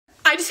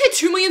just hit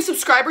 2 million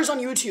subscribers on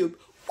YouTube.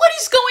 What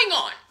is going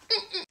on?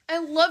 I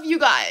love you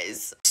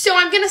guys. So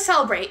I'm gonna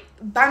celebrate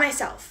by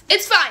myself.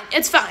 It's fine,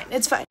 it's fine,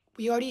 it's fine.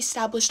 We already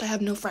established I have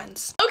no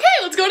friends. Okay,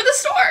 let's go to the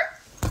store.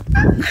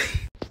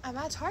 I'm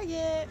at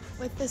Target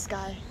with this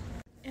guy.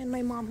 And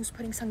my mom who's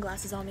putting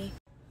sunglasses on me.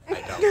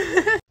 I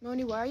don't.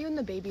 Moni, why are you in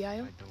the baby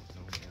aisle? I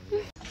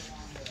don't know.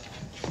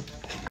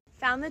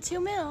 Found the 2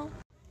 mil.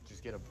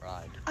 Just get a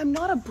bride. I'm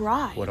not a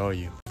bride. What are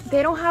you?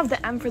 They don't have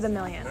the M for the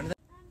million.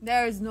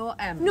 There is no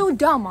M. No,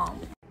 dumb mom.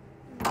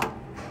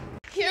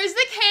 Here's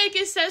the cake.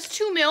 It says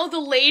 2 mil. The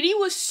lady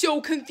was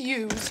so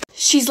confused.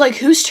 She's like,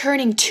 who's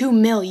turning 2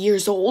 mil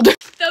years old?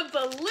 The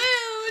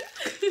balloon.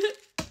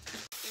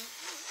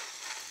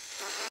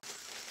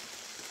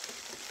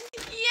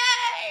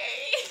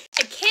 Yay!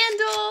 A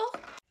candle.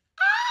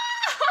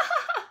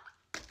 Ah!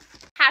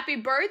 Happy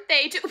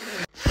birthday to...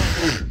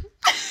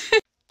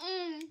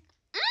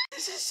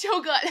 This is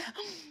so good.